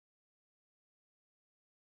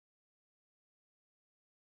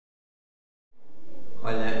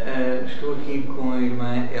estou aqui com a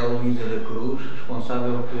irmã Heloísa da Cruz,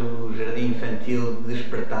 responsável pelo Jardim Infantil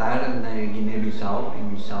Despertar, na Guiné-Bissau,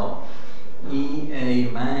 em Bissau, e a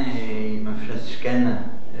irmã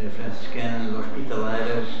Franciscana de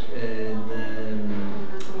Hospitaleiras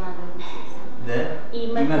da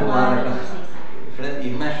Imaculada Conceição.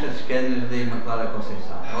 Irmãs Franciscanas da Imaculada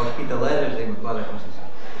Conceição, Hospitaleiras da Imaculada Conceição.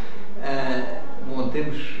 Bom,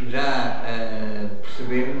 já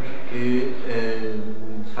percebemos que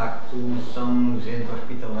de facto são gente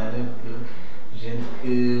hospitaleira, gente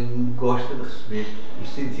que gosta de receber, e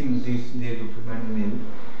sentimos isso desde o primeiro momento.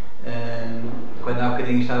 Quando há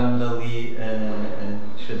bocadinho estávamos ali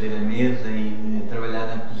a desfazer a mesa e a trabalhar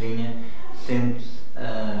na cozinha, sente-se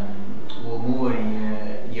o amor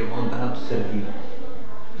e a vontade de servir.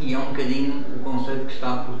 E é um bocadinho o conceito que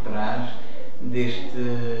está por trás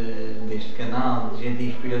deste canal de gente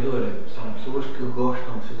inspiradora. São pessoas que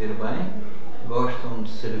gostam de fazer bem, gostam de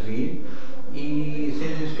servir e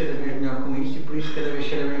sentem-se cada vez melhor com isso, e por isso cada vez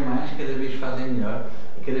servem mais, cada vez fazem melhor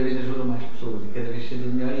e cada vez ajudam mais pessoas e cada vez sentem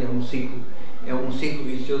melhor, e é um ciclo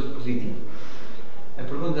vicioso positivo. A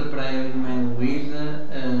pergunta para a irmã Luísa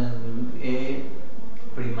é,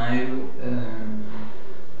 primeiro,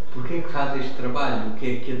 porquê é que faz este trabalho? O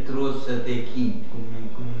que é que a trouxe até aqui?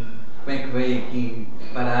 Como é que veio aqui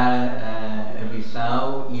parar a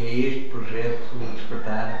Bissau e a este projeto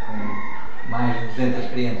Despertar com mais de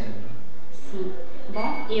 200 crianças? Sim.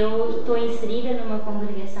 Bom, eu estou inserida numa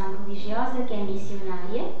congregação religiosa que é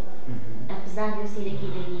missionária, apesar de eu ser aqui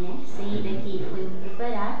da Guiné. Saí daqui, fui-me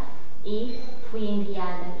preparar e fui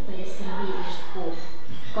enviada para servir este povo,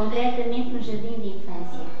 concretamente no jardim de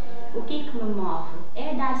infância. O que é que me move?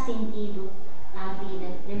 É dar sentido à vida,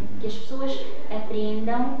 que as pessoas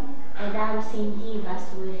aprendam a dar o sentido à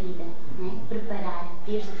sua vida, não é? Preparar,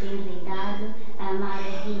 desde a tenra idade, a amar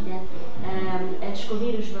a vida, a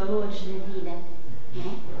descobrir os valores da vida, não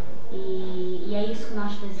é? E é isso que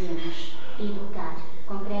nós fazemos, educar,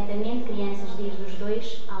 concretamente crianças desde os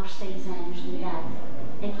 2 aos 6 anos de idade.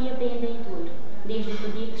 Aqui aprendem tudo, desde o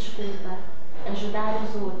pedir desculpa, ajudar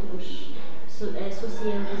os outros, a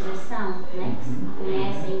socialização, né, que se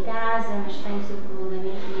começa em casa, mas tem o seu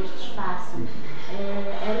prolongamento neste espaço,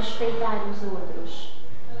 a respeitar os outros,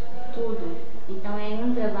 tudo. Então é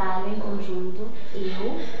um trabalho em conjunto,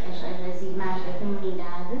 eu, as irmãs da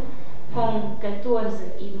comunidade, com 14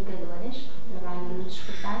 educadoras que trabalham no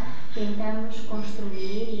Despertar, tentamos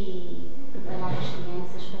construir e preparar as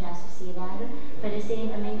crianças para a sociedade, para serem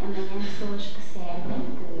também amanhã pessoas que servem,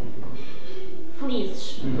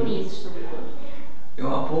 felizes sobretudo. Eu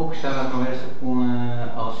há pouco estava à conversa com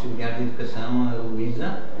a auxiliar de educação, a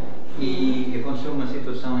Luísa, e aconteceu uma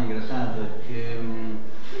situação engraçada que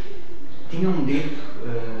tinham-me dito,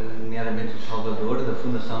 nomeadamente o Salvador, da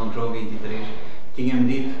Fundação João 23,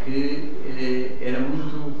 tinha-me dito que era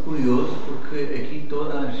muito curioso porque aqui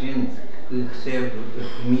toda a gente que recebe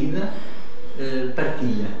a comida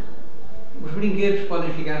partilha. Os brinquedos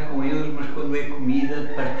podem ficar com eles, mas quando é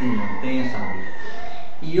comida, partilham, têm essa hábito.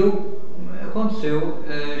 E aconteceu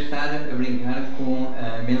estar a brincar com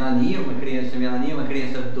a Melania, uma criança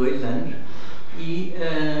de 2 anos, e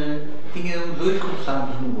tinha 2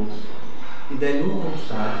 roçados no bolso. E dei-lhe um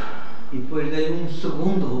roçado e depois dei-lhe um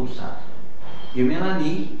segundo roçado. E a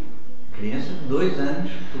Melanie, criança de 2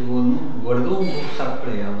 anos, guardou um roçado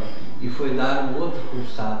para ela e foi dar o outro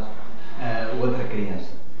roçado a outra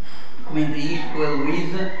criança. Comentei isto com a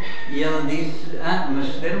Luísa e ela disse: mas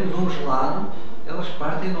se dermos um gelado, elas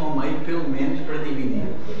partem ao meio, pelo menos, para dividir.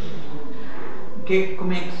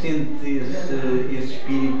 Como é que sente esse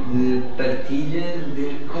espírito de partilha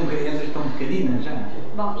com crianças tão pequeninas já?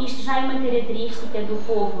 Bom, isto já é uma característica do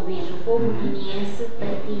povo mesmo. O povo guineense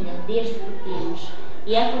partilha desde pequenos.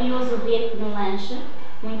 E é curioso ver que no lanche,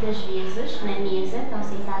 muitas vezes, na mesa, estão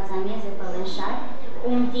sentados à mesa para lanchar,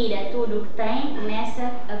 um tira tudo o que tem,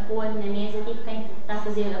 começa a pôr na mesa, tipo quem está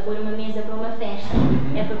a pôr uma mesa para uma festa,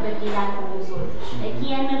 é para partilhar com os outros.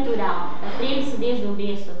 Aqui é natural, aprende-se desde o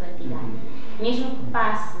berço a partilhar. Mesmo que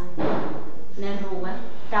passe na rua,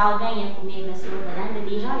 está alguém a comer na sua varanda,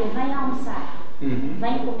 diz: olha, vem almoçar,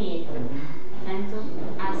 vem comer. Portanto,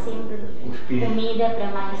 há sempre comida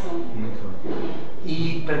para mais um. Muito bom.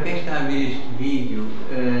 E para quem está a ver este vídeo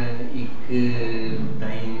e que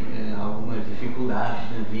tem algumas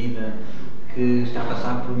dificuldades na vida, que está a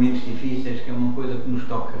passar por momentos difíceis, que é uma coisa que nos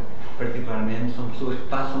toca particularmente, são pessoas que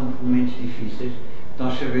passam por momentos difíceis.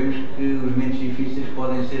 Nós sabemos que os momentos difíceis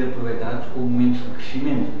podem ser aproveitados como momentos de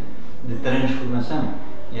crescimento, de transformação,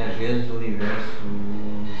 e às vezes o universo,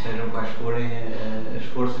 sejam quais forem as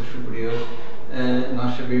forças superiores,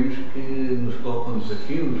 nós sabemos que nos colocam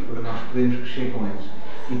desafios para nós podermos crescer com eles.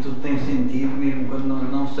 e tudo tem sentido mesmo quando nós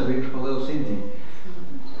não sabemos qual é o sentido.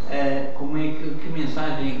 Como é que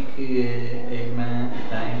mensagem é que a irmã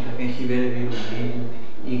tem para quem estiver a ver o vídeo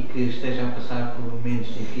e que esteja a passar por momentos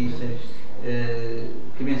difíceis?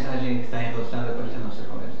 Que mensagem é que tem relacionada com esta nossa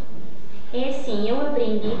conversa? É assim, eu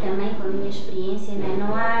aprendi também com a minha experiência, né?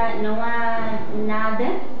 Não há nada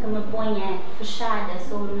que me ponha fechada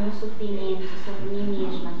sobre o meu sofrimento, sobre mim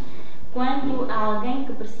mesma. Quando há alguém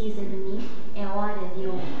que precisa de mim, é hora de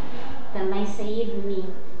eu também sair de mim.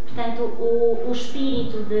 Portanto, o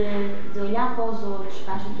espírito de olhar para os outros,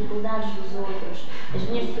 para as dificuldades dos outros, as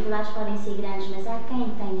minhas dificuldades podem ser grandes, mas há quem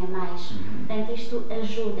tenha mais. Portanto, isto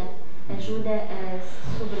ajuda a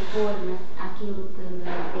sobrepor-me àquilo que me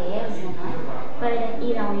pesa, não é? Para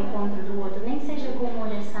ir ao encontro do outro, nem que seja com uma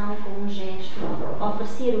oração, com um gesto,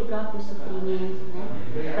 oferecer o próprio sofrimento, não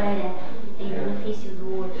é? Para em benefício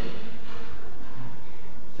do outro.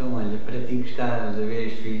 Então, olha, para ti que estás a ver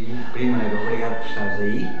este vídeo, primeiro, obrigado por estares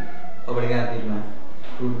aí, obrigado, irmã,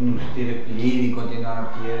 por nos ter acolhido e continuar a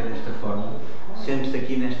acolher desta forma. Sente-se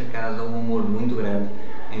aqui nesta casa um amor muito grande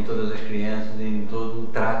em todas as crianças, em todo o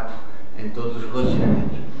trato, em todos os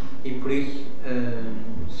relacionamentos. E por isso,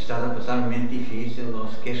 se estás a passar um momento difícil ou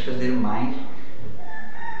se queres fazer mais,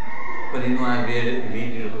 continua a haver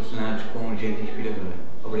vídeos relacionados com gente inspiradora.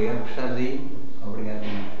 Obrigado por estares aí, obrigado,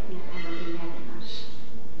 irmã.